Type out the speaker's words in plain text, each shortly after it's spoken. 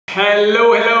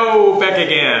Hello, back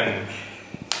again.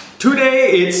 Today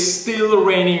it's still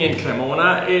raining in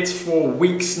Cremona. It's for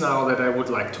weeks now that I would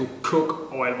like to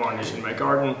cook oil varnish in my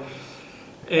garden.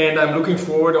 And I'm looking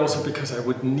forward also because I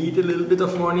would need a little bit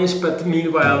of varnish, but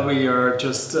meanwhile we are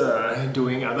just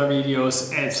doing other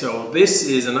videos. And so this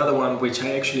is another one which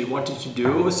I actually wanted to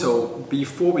do. So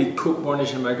before we cook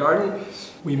varnish in my garden,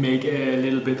 we make a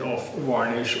little bit of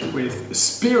varnish with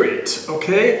spirit,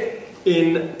 okay?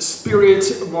 In spirit,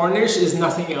 varnish is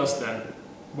nothing else than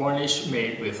varnish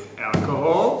made with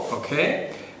alcohol,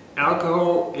 okay?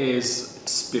 Alcohol is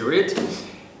spirit.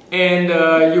 And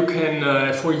you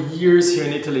can, for years here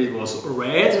in Italy it was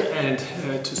red, and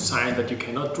to sign that you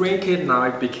cannot drink it, now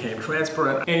it became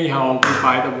transparent. Anyhow, we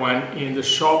buy the one in the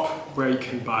shop where you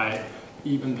can buy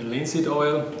even the linseed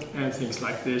oil and things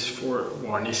like this for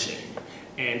varnishing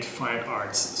and fine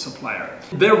arts supplier.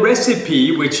 The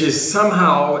recipe, which is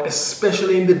somehow,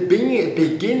 especially in the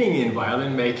beginning in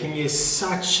violin making, is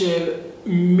such a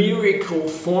miracle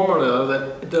formula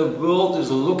that the world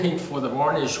is looking for the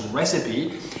varnish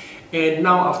recipe. And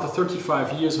now after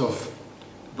 35 years of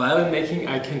violin making,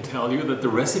 I can tell you that the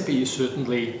recipe is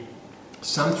certainly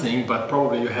something, but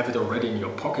probably you have it already in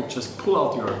your pocket. Just pull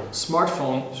out your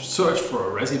smartphone, search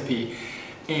for a recipe,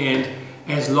 and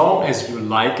as long as you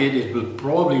like it, it will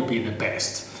probably be the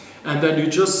best. And then you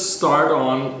just start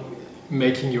on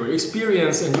making your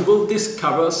experience and you will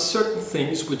discover certain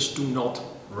things which do not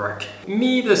work.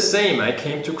 Me the same. I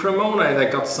came to Cremona and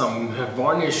I got some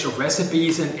varnish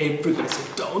recipes and everybody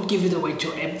said, don't give it away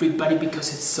to everybody because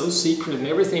it's so secret and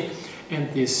everything. And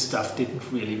this stuff didn't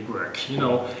really work, you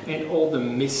know, and all the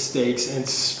mistakes and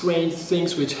strange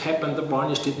things which happened, the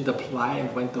varnish didn't apply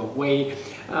and went away,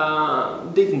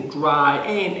 didn't dry,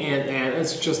 and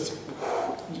it's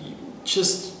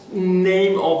just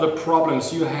name all the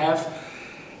problems you have,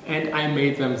 and I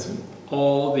made them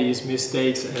all these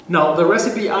mistakes. Now the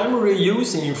recipe I'm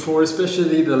reusing for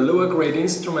especially the lower grade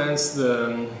instruments,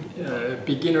 the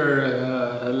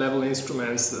beginner level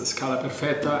instruments, the Scala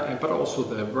Perfetta, but also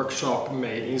the workshop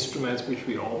made instruments which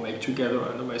we all make together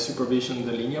under my supervision,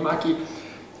 the Linea Macchi,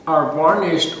 are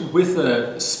varnished with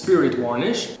a spirit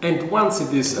varnish. And once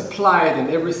it is applied and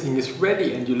everything is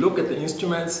ready and you look at the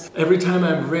instruments, every time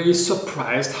I'm very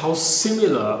surprised how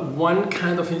similar one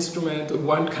kind of instrument,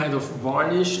 one kind of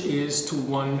varnish is to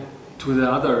the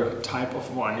other type of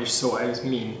varnish. So I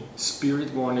mean spirit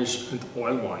varnish and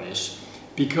oil varnish,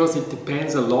 because it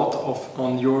depends a lot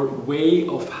on your way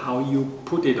of how you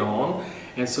put it on.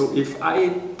 And so if I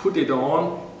put it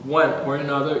on one or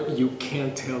another, you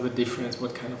can't tell the difference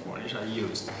what kind of varnish I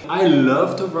used. I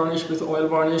love to varnish with oil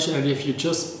varnish, and if you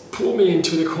just pull me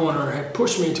into the corner and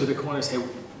push me into the corner and say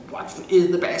what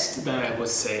is the best, then I would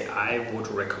say I would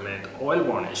recommend oil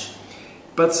varnish.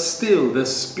 But still, the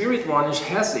spirit varnish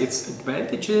has its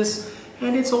advantages,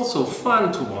 and it's also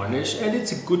fun to varnish, and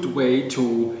it's a good way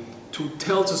to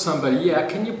tell to somebody, yeah,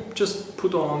 can you just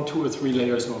put on 2 or 3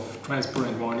 layers of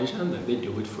transparent varnish, and then they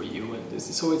do it for you. And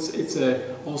so it's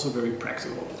also very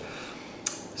practical.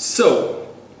 So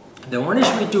the varnish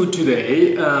we do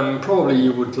today, probably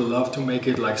you would love to make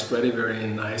it like Stradivari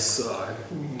in nice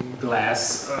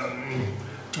glass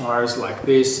jars like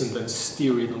this, and then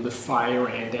steer it on the fire,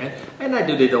 and I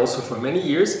did it also for many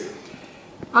years.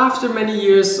 After many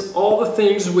years, all the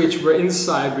things which were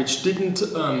inside, which didn't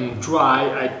dry,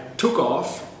 I took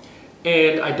off,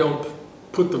 and I don't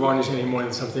put the varnish anymore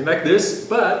in something like this,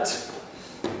 but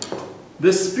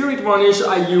the spirit varnish,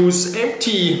 I use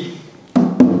empty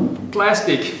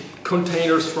plastic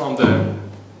containers from the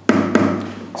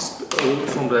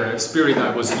spirit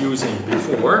I was using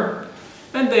before,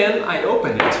 and then I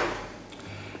open it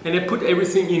and I put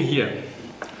everything in here.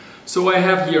 So I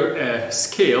have here a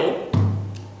scale,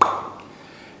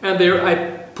 and there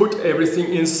I put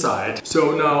everything inside.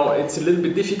 So now it's a little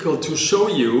bit difficult to show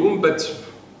you, but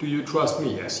do you trust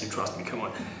me? Yes, you trust me, come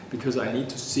on. Because I need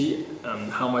to see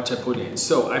how much I put in.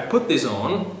 So I put this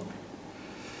on,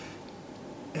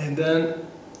 and then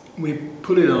we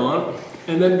put it on,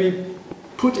 and then we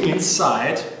put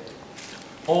inside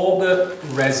all the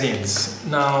resins.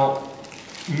 Now,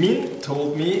 Min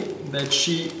told me that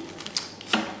she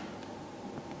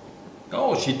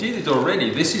did it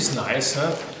already. This is nice,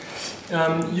 huh?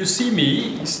 You see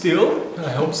me still,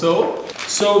 I hope so.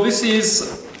 So this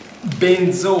is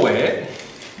Benzole,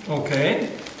 okay.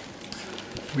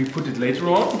 We put it later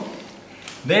on.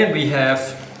 Then we have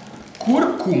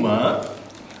Curcumin,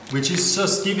 which is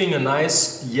just giving a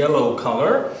nice yellow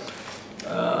color.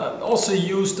 Also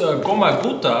used gomma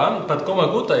gutta, but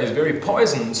gomma gutta is very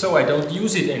poison, so I don't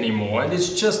use it anymore. And it's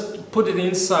just put it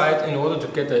inside in order to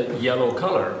get a yellow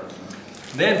color.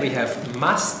 Then we have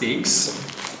mastics,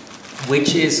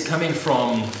 which is coming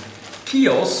from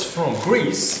Chios, from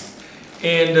Greece.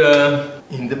 And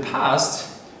in the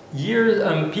past years,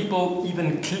 people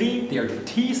even cleaned their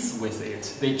teeth with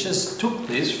it. They just took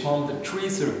this from the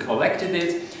trees, they collected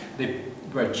it, they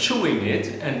were chewing it,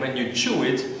 and when you chew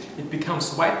it, it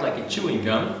becomes white like a chewing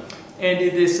gum. And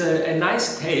it is a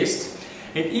nice taste.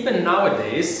 And even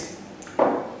nowadays,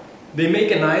 they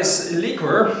make a nice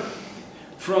liquor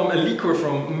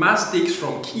from mastics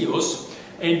from Chios,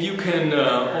 and you can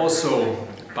also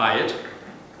buy it,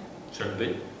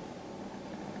 certainly.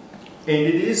 And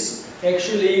it is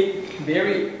actually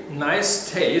very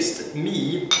nice taste.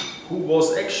 Me, who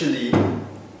was actually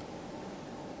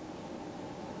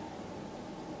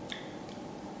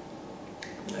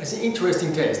it's an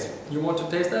interesting taste. You want to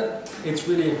taste that? It's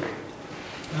really,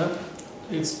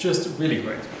 it's just really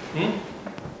great.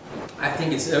 I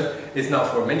think it's now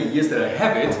for many years that I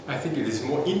have it. I think it is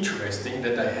more interesting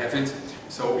that I have it.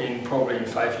 So probably in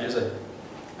 5 years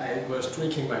I was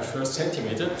drinking my first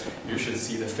centimeter. You should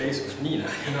see the face of Nina,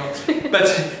 you know.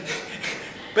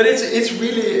 But it's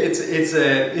really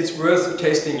it's worth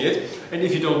tasting it. And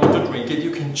if you don't want to drink it,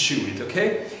 you can chew it.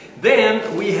 Okay.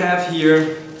 Then we have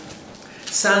here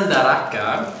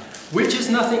Sandracca, which is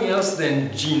nothing else than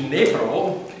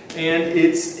Ginepro, and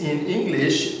it's in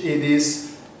English it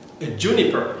is a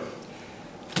juniper.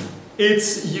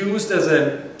 It's used as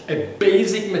a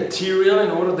basic material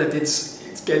in order that it's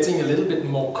getting a little bit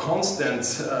more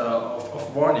constant of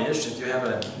varnish, that you have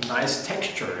a nice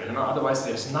texture, you know. Otherwise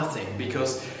there's nothing,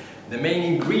 because the main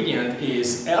ingredient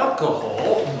is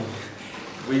alcohol,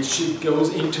 which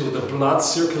goes into the blood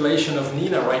circulation of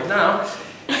Nina right now.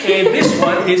 And this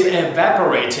one is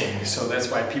evaporating, so that's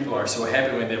why people are so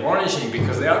happy when they're varnishing,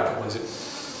 because the alcohol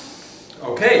is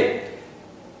okay.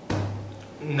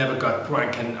 Never got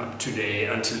drunk until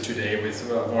today with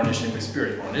varnishing with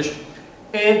spirit varnish.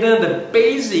 And then the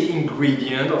basic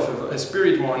ingredient of a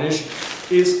spirit varnish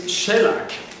is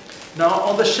shellac. Now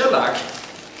on the shellac,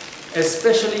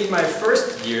 especially in my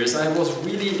first years, I was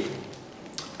really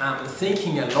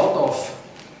thinking a lot of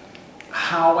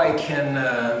how I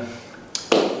can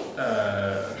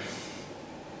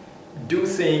do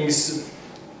things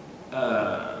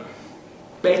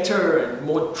better and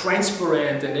more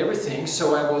transparent and everything.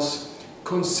 So I was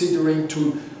considering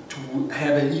to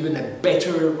have even a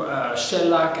better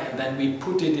shellac, and then we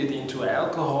put it into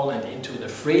alcohol and into the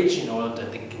fridge in order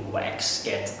that the wax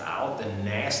gets out, the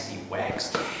nasty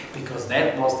wax, because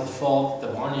that was the fault. The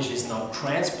varnish is not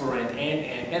transparent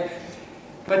and.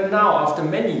 But now, after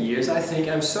many years, I think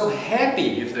I'm so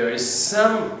happy if there is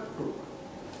some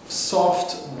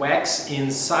soft wax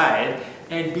inside,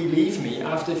 and believe me,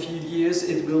 after a few years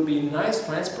it will be nice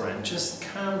transparent. Just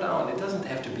calm down. It doesn't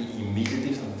have to be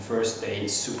immediately from the first day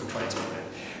super transparent.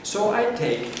 So I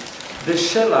take the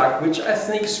shellac, which I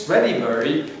think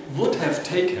Stradivari would have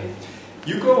taken.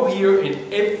 You go here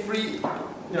in every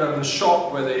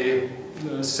shop where they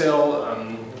sell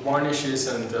varnishes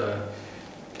and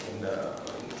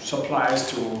supplies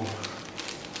to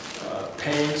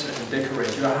paint and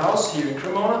decorate your house here in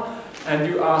Cremona, and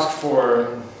you ask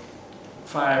for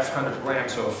 500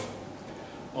 grams of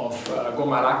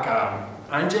gomma lacca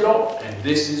angelo, and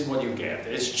this is what you get.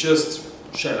 It's just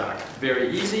shellac, very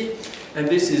easy. And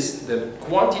this is the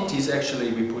quantities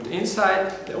actually we put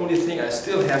inside. The only thing I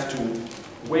still have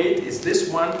to weight is this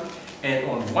one, and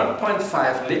on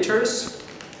 1.5 liters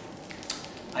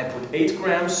I put 8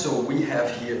 grams, so we have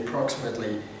here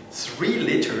approximately 3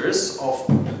 liters of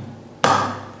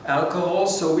alcohol,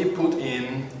 so we put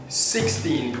in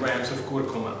 16 grams of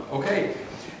curcumin. Okay,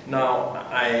 now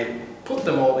I put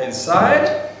them all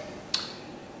inside,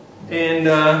 and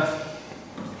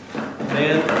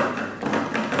then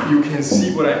you can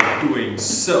see what I'm doing.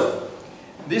 So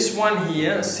this one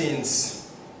here,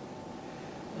 since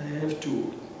I have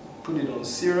to put it on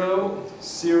 0,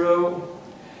 0,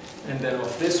 and then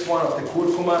of this one, of the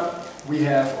curcuma, we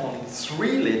have on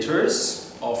 3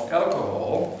 liters of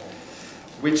alcohol,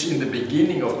 which in the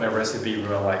beginning of my recipe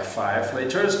were like 5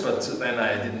 liters, but then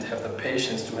I didn't have the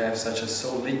patience to have such a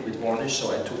so liquid varnish,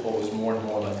 so I took always more and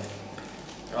more the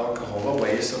alcohol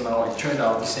away. So now it turned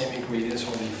out the same ingredients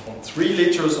only from 3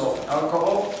 liters of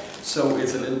alcohol, so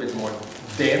it's a little bit more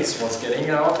dense what's getting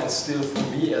out, and still for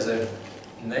me as an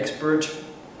expert,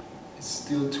 it's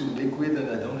still too liquid and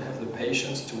I don't have the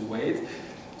patience to wait.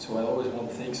 So I always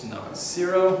want things now at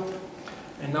 0.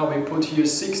 And now we put here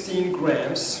 16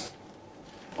 grams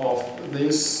of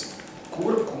this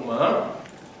curcuma.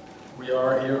 We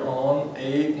are here on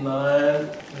 8, 9,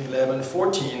 11,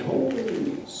 14. Oh,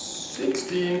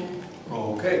 16.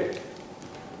 Okay.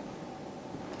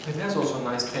 It has also a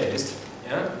nice taste,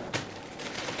 yeah?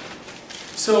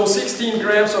 So 16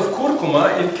 grams of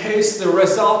curcuma. In case the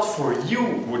result for you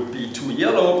would be too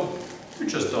yellow, you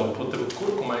just don't put the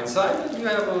curcuma inside and you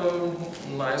have a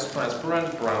nice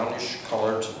transparent brownish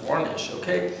colored varnish,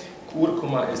 okay?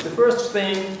 Curcuma is the first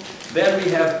thing. Then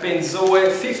we have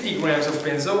Benzole, 50 grams of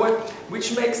Benzole,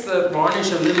 which makes the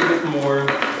varnish a little bit more,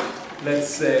 let's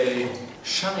say,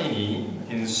 shiny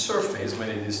in the surface when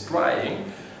it is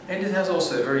drying. And it has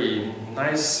also a very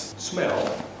nice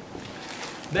smell.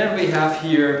 Then we have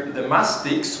here the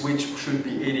mastics, which should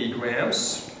be 80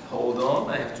 grams. Hold on,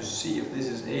 I have to see if this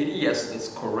is 80. Yes, that's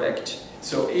correct.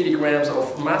 So 80 grams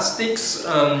of mastics.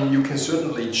 You can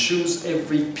certainly choose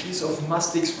every piece of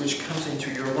mastics which comes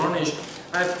into your varnish.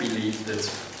 I believe that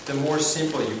the more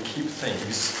simple you keep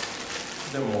things,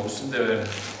 the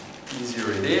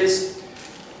easier it is.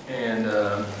 And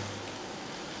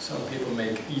some people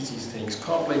make easy things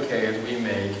complicated. We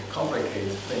make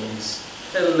complicated things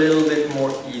a little bit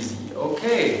more easy.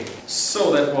 Okay,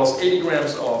 so that was 80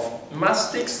 grams of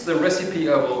mastics. The recipe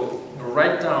I will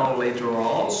write down later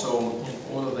on, so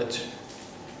in order that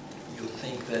you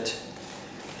think that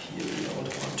here we don't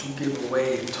want to give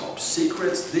away top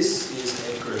secrets. This is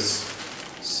Edgar's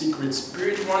secret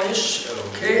spirit varnish.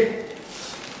 Okay,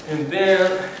 and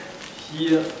then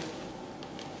here,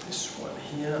 this one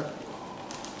here,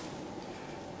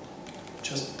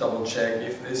 just double check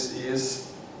if this is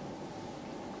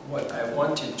what I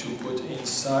wanted to put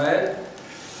inside.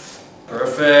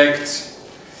 Perfect.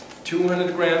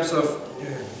 200 grams of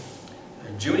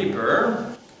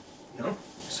juniper. No?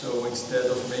 So instead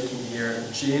of making here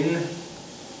gin,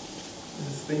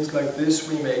 things like this,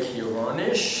 we make here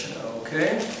varnish.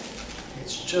 Okay.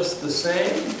 It's just the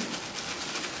same.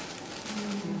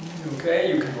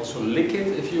 Okay, you can also lick it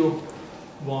if you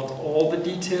want all the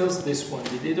details. This one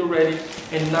we did already.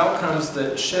 And now comes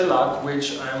the shellac,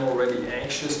 which I'm already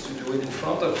anxious to do it in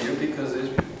front of you because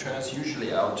it turns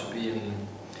usually out to be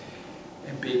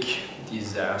a big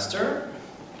disaster.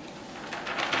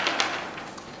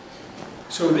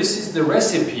 So this is the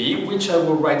recipe, which I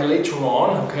will write later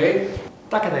on, okay?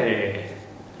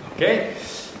 Okay?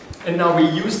 And now we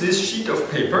use this sheet of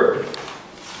paper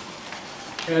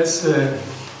as a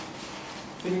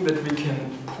thing that we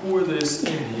can pour this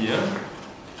in here.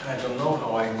 I don't know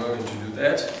how I'm going to do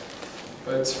that,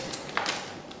 but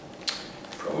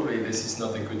probably this is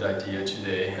not a good idea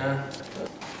today, huh?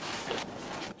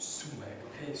 Sumac,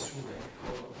 okay, sumac.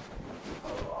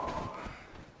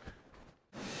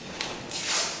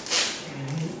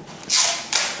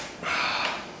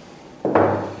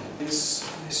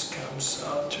 This comes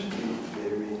out to be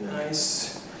very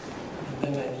nice.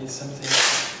 And then I need something.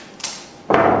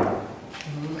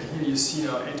 Here you see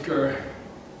now Edgar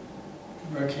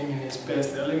working in his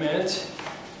best element.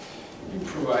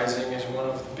 Improvising is one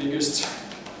of the biggest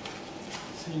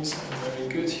things. I'm very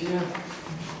good here.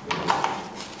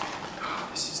 Oh,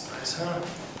 this is nice, huh?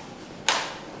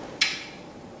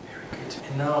 Very good.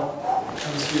 And now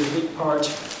comes here the big part.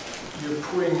 You're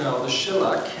pouring now the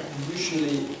shellac, and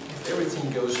usually if everything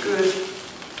goes good.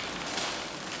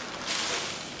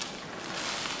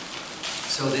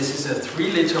 So this is a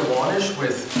 3-liter varnish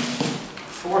with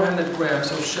 400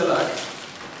 grams of shellac,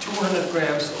 200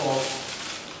 grams of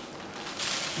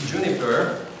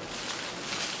juniper.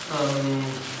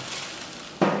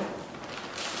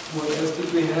 What else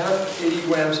did we have? 80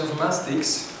 grams of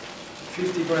mastics,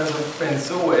 50 grams of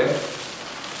Benzole,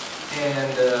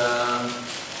 and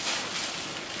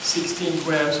 16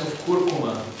 grams of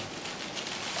curcuma.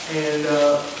 And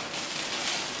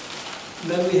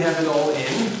then we have it all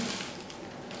in.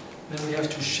 Then we have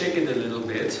to shake it a little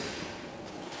bit.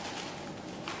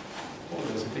 Oh,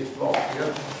 there's a big block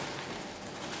here.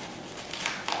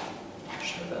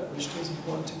 Shellac, which doesn't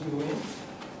want to go in.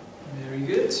 Very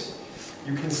good.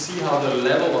 You can see how the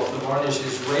level of the varnish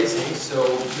is raising. So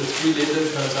the 3-liter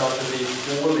turns out to be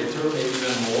 4-liter, maybe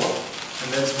even more.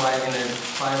 And that's why in a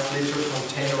 5-liter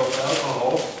container of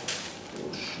alcohol,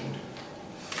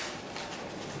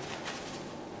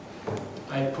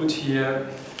 I put here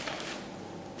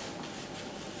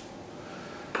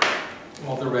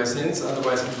all the resins,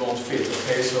 otherwise it won't fit,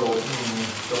 okay? So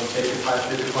don't take a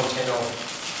 5-liter container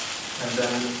and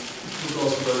then put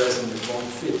also the resin, it won't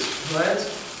fit, right?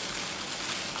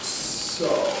 So,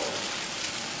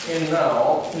 and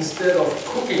now, instead of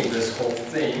cooking this whole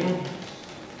thing,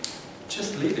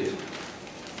 just leave it,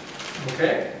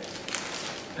 okay?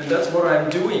 And that's what I'm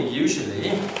doing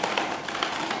usually.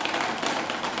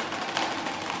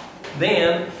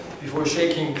 Then, before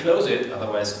shaking, close it,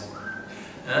 otherwise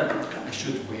I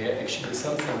should wear actually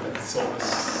something, but it's always,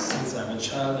 since I'm a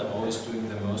child, I'm always doing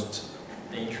the most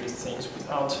dangerous things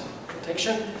without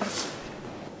protection.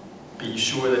 Be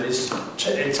sure that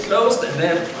it's closed, and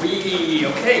then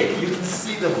okay, you can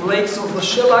see the flakes of the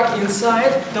shellac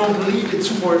inside. Don't leave it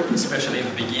for, especially in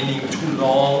the beginning, too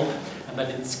long, and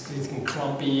then it's getting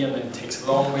clumpy, and then it takes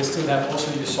long. We still have,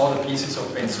 also you saw the pieces of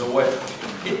Benzole.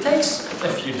 It takes a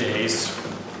few days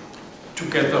to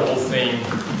get the whole thing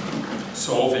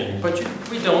solving, but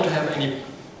we don't have any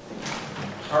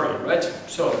hurry, right?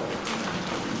 So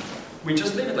we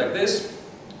just leave it like this,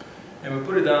 and we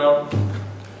put it down,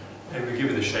 and we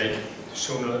give it a shake.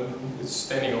 Soon it's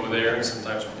standing over there, and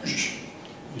sometimes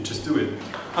you just do it.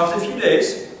 After a few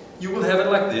days, you will have it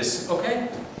like this, okay?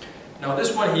 Now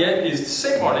this one here is the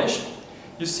same varnish.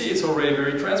 You see it's already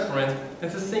very transparent,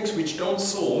 and the things which don't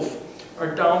solve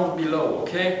are down below,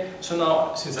 okay? So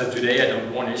now, since today I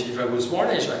don't varnish, if I was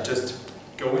varnish, I just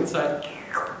go inside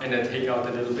and then take out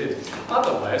a little bit.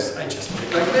 Otherwise, I just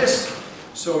make like this.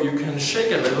 So you can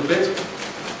shake a little bit,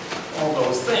 all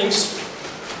those things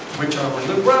which are on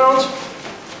the ground,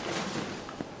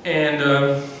 and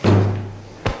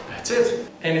that's it.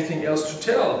 Anything else to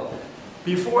tell?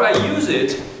 Before I use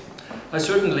it, I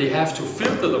certainly have to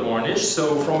filter the varnish,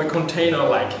 so from a container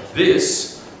like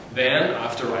this, then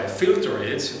after I filter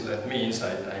it, that means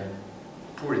I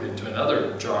pour it into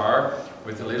another jar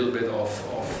with a little bit of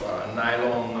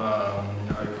nylon,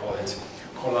 how do you call it,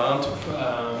 collant,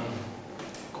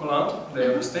 they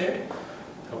understand?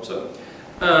 Hope so.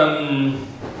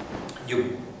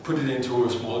 You put it into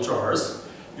small jars,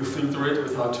 you filter it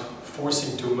without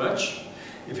forcing too much.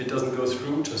 If it doesn't go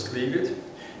through, just leave it,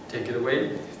 take it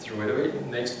away, throw it away,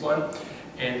 next one,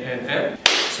 and.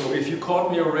 So if you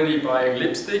caught me already buying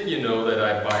lipstick, you know that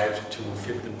I buy it to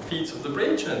fit the feet of the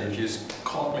bridge, and if you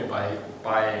caught me by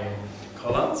buying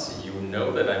collants, you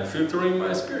know that I'm filtering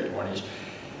my spirit varnish.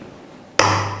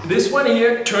 This one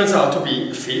here turns out to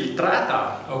be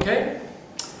filtrata, okay?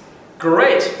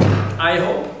 Great! I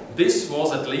hope this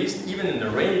was, at least, even in a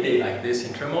rainy day like this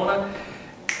in Cremona,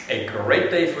 a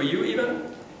great day for you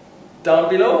even. Down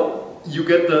below you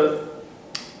get the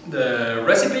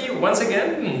recipe once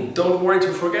again. Don't worry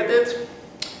to forget it.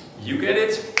 You get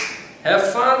it. Have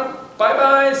fun. Bye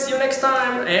bye. See you next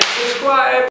time, and subscribe.